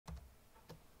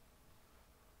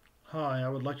Hi, I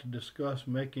would like to discuss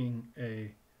making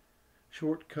a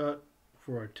shortcut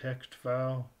for a text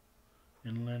file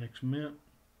in Linux Mint.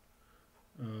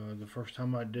 The first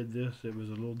time I did this, it was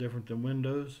a little different than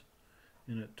Windows,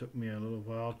 and it took me a little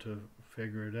while to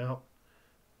figure it out.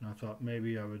 And I thought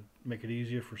maybe I would make it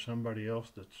easier for somebody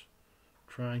else that's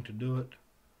trying to do it.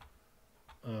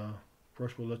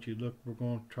 First, we'll let you look. We're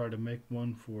going to try to make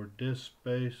one for disk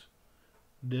space,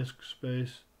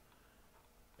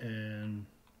 and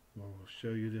we'll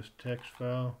show you this text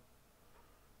file.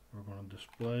 We're going to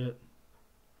display it.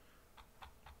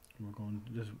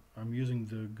 I'm using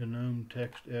the GNOME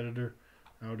text editor.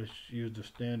 I'll just use the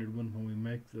standard one when we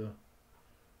make the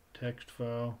text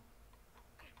file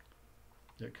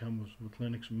that comes with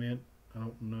Linux Mint. I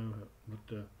don't know what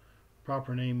the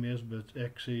proper name is, but it's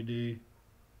XCD.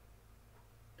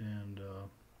 And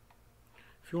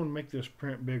if you want to make this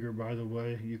print bigger, by the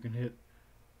way, you can hit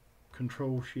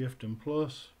Control Shift and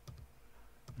plus,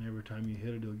 and every time you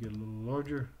hit it, it'll get a little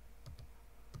larger,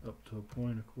 up to a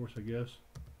point, of course, I guess.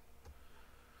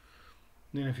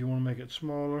 Then if you want to make it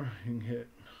smaller, you can hit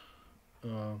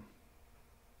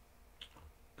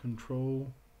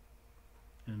Control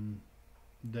and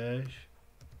dash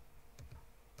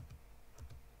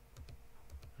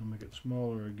and make it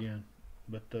smaller again.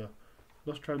 But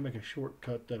let's try to make a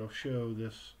shortcut that'll show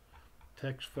this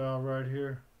text file right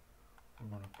here.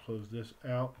 We're going to close this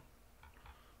out.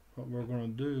 What we're going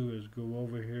to do is go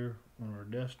over here on our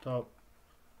desktop.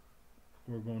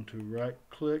 We're going to right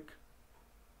click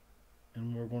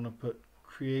and we're going to put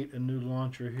create a new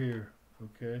launcher here.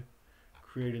 Okay,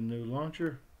 create a new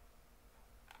launcher.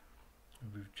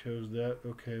 We've chose that.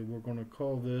 Okay, we're going to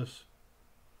call this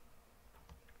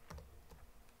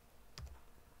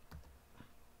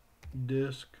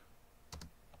disk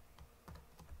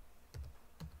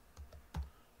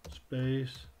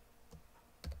space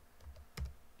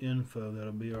info.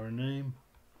 That'll be our name.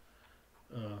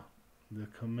 The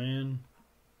command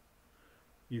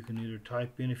you can either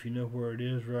type in if you know where it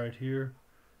is right here,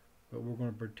 but we're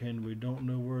going to pretend we don't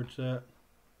know where it's at.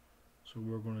 So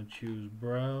we're going to choose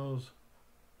browse,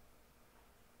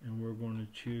 and we're going to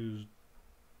choose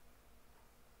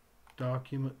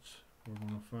documents. We're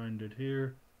going to find it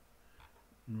here,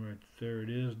 and right there it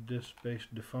is, disk space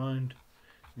defined.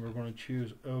 And we're going to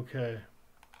choose OK.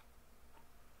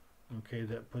 Okay,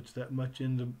 that puts that much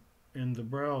in the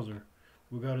browser.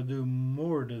 We got to do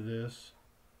more to this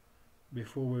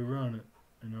before we run it,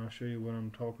 and I'll show you what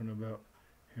I'm talking about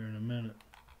here in a minute.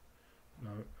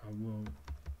 I will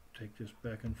take this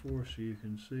back and forth so you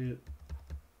can see it.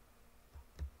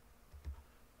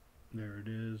 There it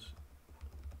is,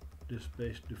 disk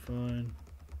space defined,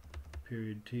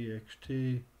 period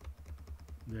txt.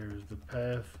 There's the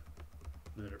path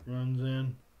that it runs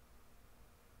in.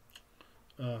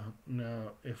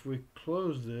 Now if we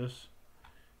close this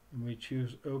and we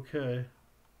choose OK,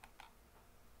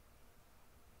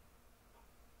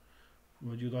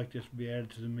 would you like this to be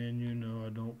added to the menu? No, I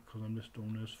don't, because I'm just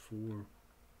doing this for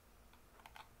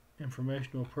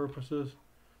informational purposes.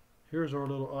 Here's our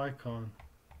little icon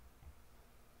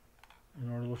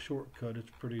and our little shortcut. It's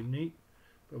pretty neat,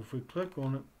 but if we click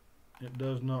on it, it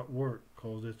does not work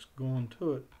because it's going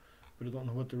to it, but I don't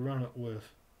know what to run it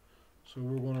with. So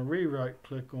we're going to right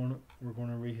click on it. We're going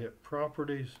to re-hit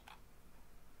properties,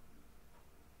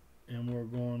 and we're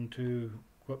going to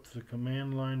go up to the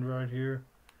command line right here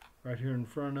in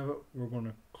front of it. We're going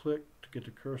to click to get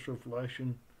the cursor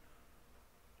flashing.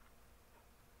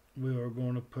 We are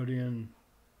going to put in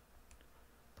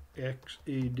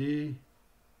XED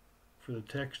for the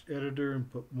text editor and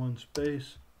put one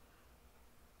space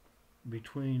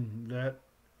between that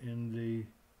and the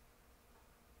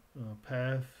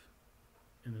path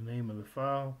and the name of the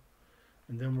file,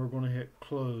 and then we're going to hit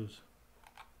close.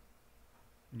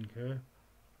 Okay,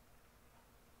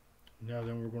 now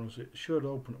then we're going to see, it should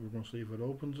open it. We're going to see if it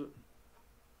opens it,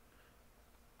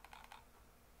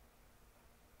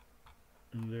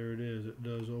 and there it is. It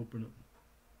does open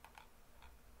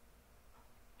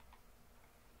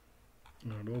it.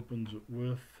 Now it opens it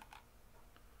with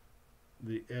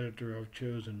the editor I've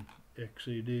chosen,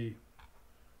 XCD.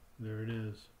 There it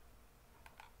is.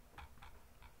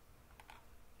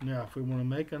 Now if we want to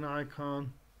make an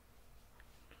icon,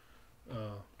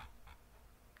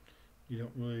 you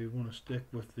don't really want to stick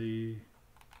with the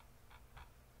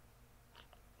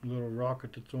little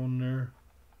rocket that's on there.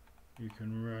 You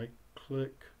can right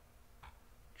click,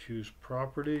 choose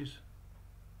properties,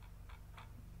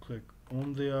 click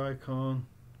on the icon,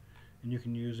 and you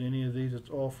can use any of these that's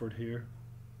offered here.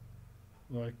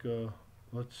 Like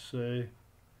let's say,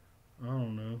 I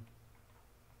don't know,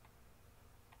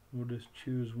 we'll just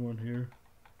choose one here.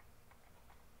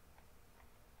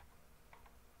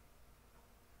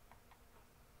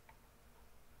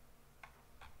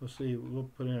 Let's see. We'll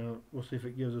see if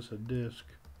it gives us a disk.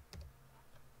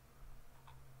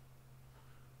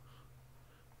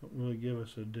 Don't really give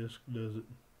us a disk, does it?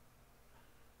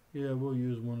 Yeah, we'll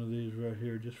use one of these right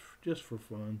here just for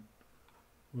fun.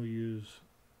 We'll use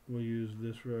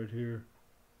this right here.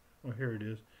 Oh, here it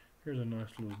is. Here's a nice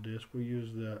little disk. We'll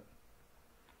use that,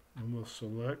 and we'll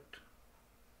select,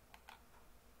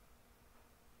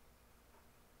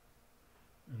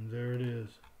 and there it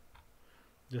is.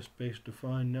 Disk space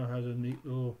defined. Now has a neat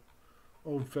little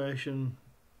old-fashioned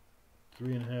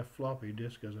 3.5 floppy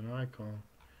disk as an icon,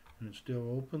 and it still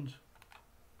opens.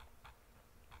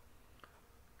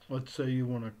 Let's say you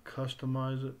want to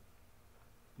customize it.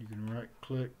 You can right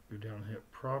click, go down and hit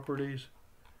properties,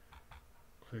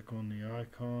 click on the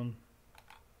icon,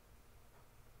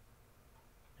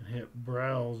 and hit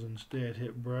browse instead.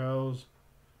 Hit browse,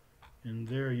 and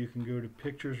there you can go to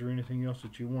pictures or anything else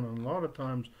that you want. And a lot of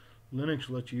times Linux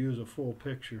lets you use a full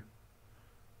picture.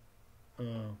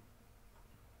 You're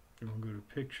going to go to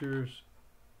pictures,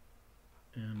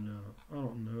 and I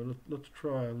don't know, let's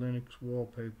try a Linux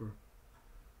wallpaper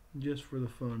just for the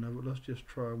fun of it. Let's just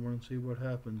try one and see what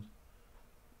happens.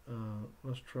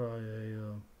 Let's try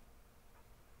a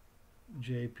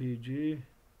JPG,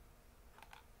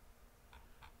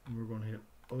 and we're going to hit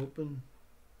open.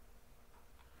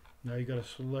 Now you got to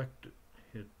select it.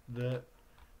 Hit that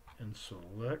and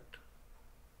select,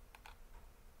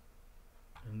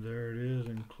 and there it is,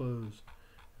 and close.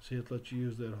 See, it lets you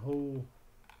use that whole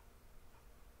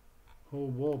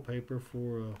wallpaper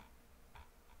for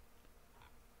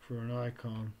an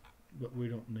icon, but we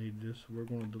don't need this, so we're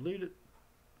going to delete it.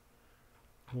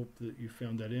 Hope that you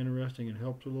found that interesting and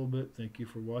helped a little bit. Thank you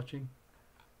for watching,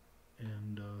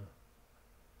 and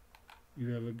you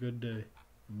have a good day,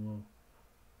 and we'll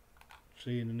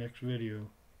see you in the next video.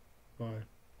 Bye.